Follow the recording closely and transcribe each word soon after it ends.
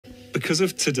because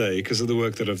of today, because of the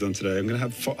work that I've done today, I'm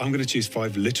going to choose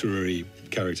 5 literary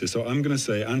characters. So I'm going to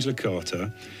say Angela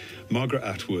Carter, Margaret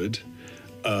Atwood,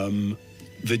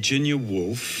 Virginia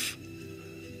Woolf,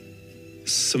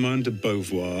 Simone de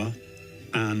Beauvoir,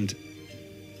 and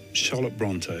Charlotte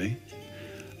Bronte,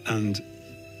 and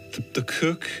the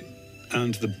cook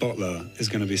and the butler is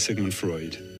going to be Sigmund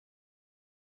Freud.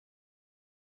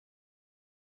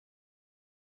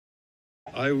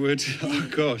 I would, oh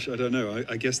gosh, I don't know.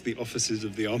 I guess the offices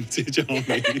of the Armitage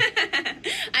Army.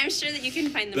 I'm sure that you can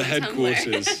find them the on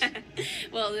headquarters.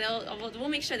 Tumblr. Well, we'll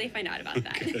make sure they find out about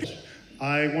that.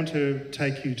 I want to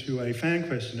take you to a fan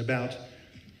question about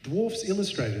Dwarfs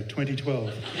Illustrated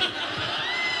 2012.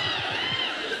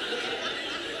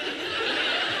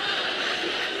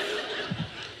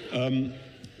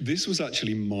 This was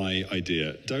actually my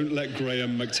idea. Don't let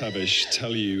Graham McTavish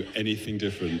tell you anything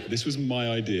different. This was my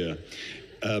idea.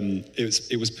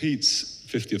 It was Pete's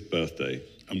 50th birthday,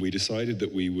 and we decided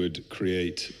that we would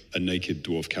create a naked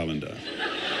dwarf calendar.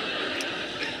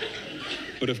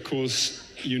 But of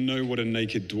course, you know what a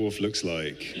naked dwarf looks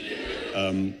like.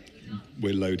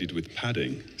 We're loaded with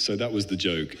padding. So that was the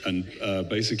joke. And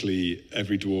basically,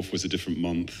 every dwarf was a different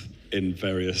month in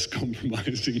various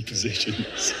compromising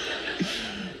positions.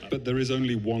 But there is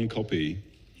only one copy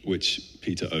which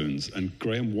Peter owns, and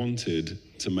Graham wanted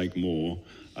to make more,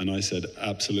 and I said,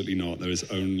 absolutely not. There is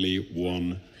only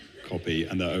one copy,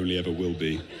 and there only ever will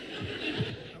be.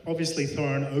 Obviously,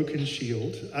 Thor an oaken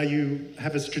shield. You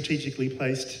have a strategically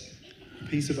placed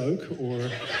piece of oak, or?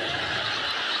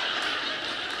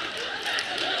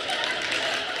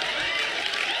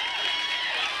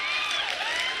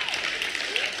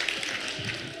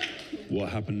 What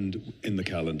happened in the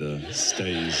calendar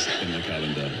stays in the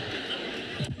calendar.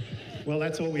 Well,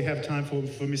 that's all we have time for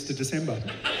Mr. December.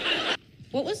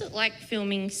 What was it like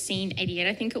filming scene 88,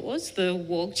 I think it was, the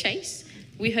warg chase?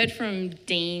 We heard from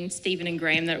Dean, Stephen and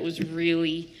Graham that it was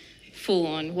really full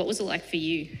on. What was it like for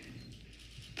you?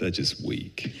 They're just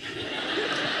weak.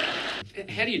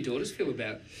 How do your daughters feel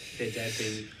about their dad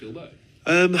being Bilbo?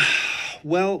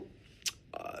 Well,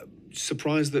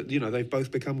 surprised that, they've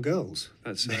both become girls.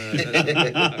 That's... Oh,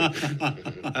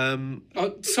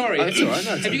 sorry. That's all right.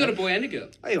 No, have you got a boy and a girl?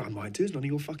 Hey, I might do. It's none of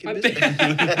your fucking business.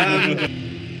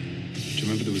 Do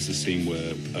you remember there was the scene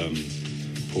where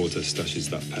Porter stashes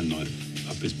that penknife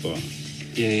up his butt?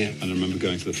 Yeah. And I remember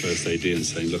going to the first AD and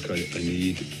saying, look, I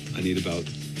need about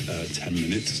 10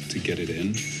 minutes to get it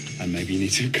in, and maybe you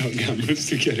need to cut cameras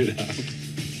to get it out.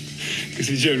 Because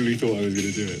he generally thought I was going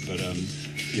to do it, but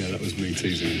yeah, that was me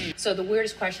teasing. So the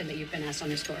weirdest question that you've been asked on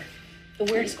this tour? The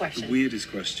weirdest question? The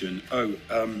weirdest question? Oh,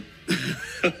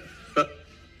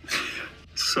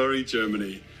 sorry,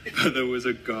 Germany, but there was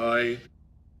a guy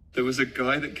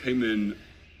that came in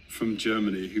from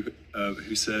Germany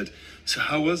who said, so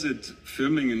how was it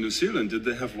filming in New Zealand? Did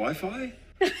they have Wi-Fi?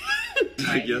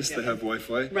 Right, yes, yeah. They have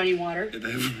Wi-Fi. Running water.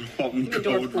 They have hot and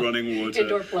cold running water.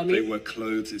 Indoor plumbing. They wear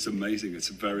clothes. It's amazing. It's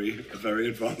a very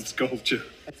advanced culture.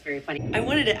 That's very funny. I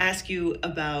wanted to ask you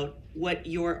about what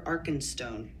your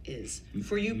Arkenstone is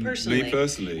for you personally. Me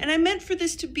personally. And I meant for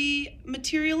this to be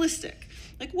materialistic.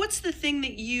 Like, what's the thing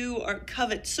that you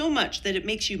covet so much that it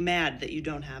makes you mad that you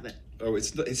don't have it? Oh,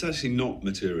 it's actually not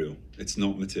material. It's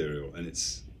not material, and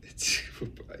it's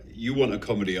you want a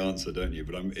comedy answer, don't you?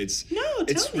 But it's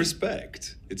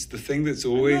respect. It's the thing that's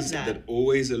always that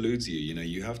always eludes you.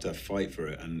 You have to fight for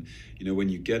it, and when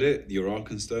you get it, your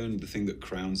Arkenstone, the thing that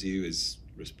crowns you is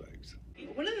respect.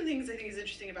 One of the things I think is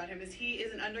interesting about him is he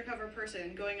is an undercover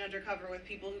person going undercover with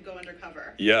people who go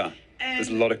undercover. Yeah, there's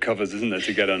a lot of covers, isn't there,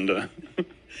 to get under?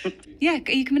 Yeah,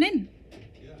 are you coming in?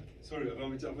 Yeah, sorry, have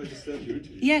I disturbed you?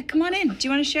 Yeah, come on in. Do you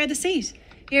want to share the seat?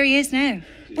 Here he is now.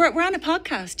 We're on a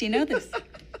podcast, do you know this? Are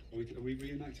we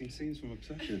reenacting scenes from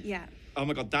Obsession? Yeah. Oh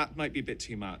my God, that might be a bit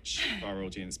too much for our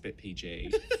audience, a bit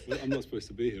PG. Well, I'm not supposed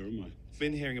to be here, am I?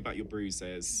 Been hearing about your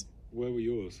bruises. Where were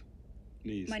yours?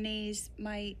 Knees? My knees,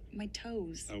 my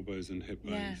toes. Elbows and hip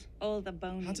bones. Yeah, all the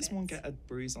bones. How does one get a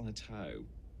bruise on a toe?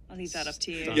 I'll leave that up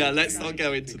to you. Yeah, let's not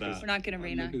go into that. We're not going to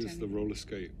reenact. Maybe it's the roller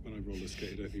skate, when I roller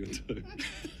skated over your toe.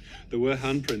 There were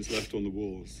handprints left on the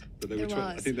walls, but they were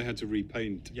I think they had to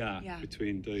repaint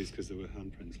between days because there were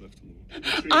handprints left on the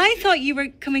walls. I thought you were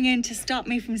coming in to stop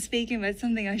me from speaking about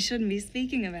something I shouldn't be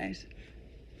speaking about.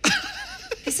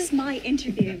 This is my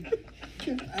interview.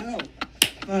 Get out.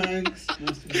 Thanks.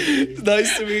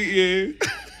 Nice to meet you.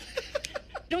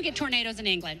 We don't get tornadoes in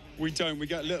England. We don't. We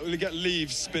get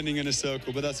leaves spinning in a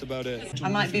circle, but that's about it. I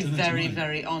might be very,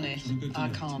 very honest. I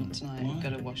can't tonight. I've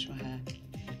got to wash my hair.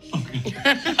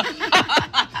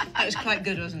 That was quite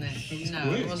good, wasn't it?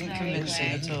 No, it wasn't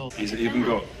convincing at all. He's even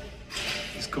got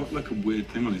got like a weird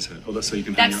thing on his head. Oh, that's so you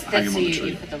can That's hang him so on the you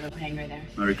tree. put the little hanger there.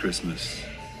 Merry Christmas,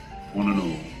 one and all.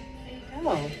 There you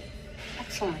go.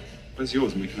 Excellent. Where's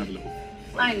yours? And we can have a little.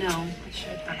 I know. I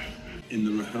should. In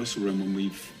the rehearsal room, when we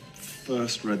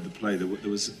first read the play, there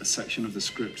was a section of the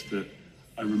script that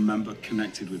I remember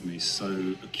connected with me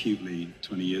so acutely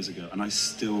 20 years ago, and I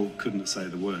still couldn't say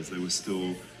the words.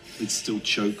 They'd still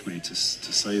choke me to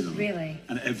say them. Really?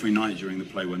 And every night during the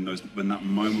play, when that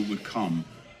moment would come,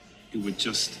 it would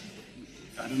just,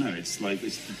 I don't know. It's like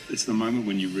it's the moment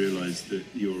when you realise that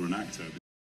you're an actor.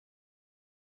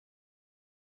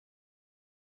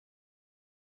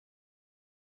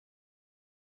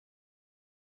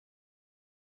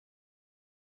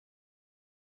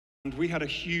 And we had a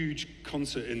huge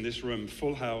concert in this room,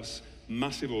 full house,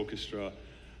 massive orchestra,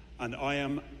 and I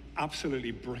am absolutely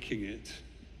bricking it.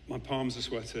 My palms are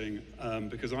sweating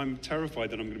because I'm terrified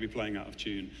that I'm going to be playing out of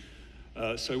tune.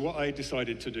 So what I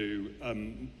decided to do,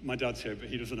 my dad's here, but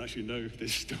he doesn't actually know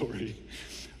this story.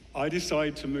 I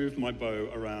decided to move my bow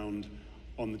around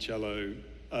on the cello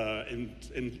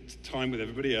in time with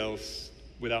everybody else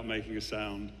without making a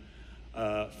sound.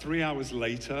 3 hours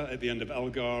later, at the end of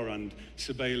Elgar and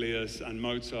Sibelius and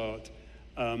Mozart,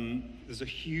 there's a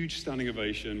huge standing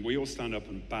ovation. We all stand up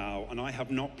and bow, and I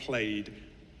have not played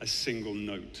a single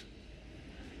note.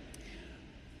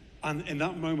 And in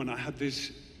that moment, I had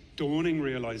this dawning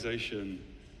realization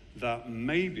that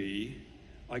maybe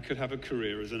I could have a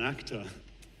career as an actor.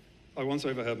 I once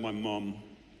overheard my mom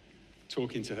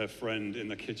talking to her friend in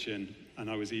the kitchen, and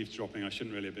I was eavesdropping. I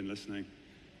shouldn't really have been listening.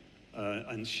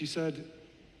 And she said,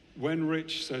 when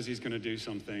Rich says he's going to do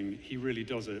something, he really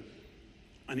does it.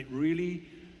 And it really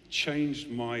changed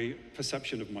my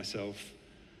perception of myself.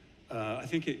 I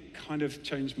think it kind of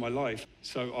changed my life.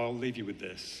 So I'll leave you with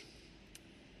this.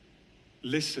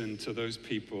 Listen to those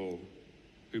people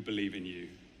who believe in you.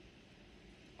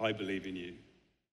 I believe in you.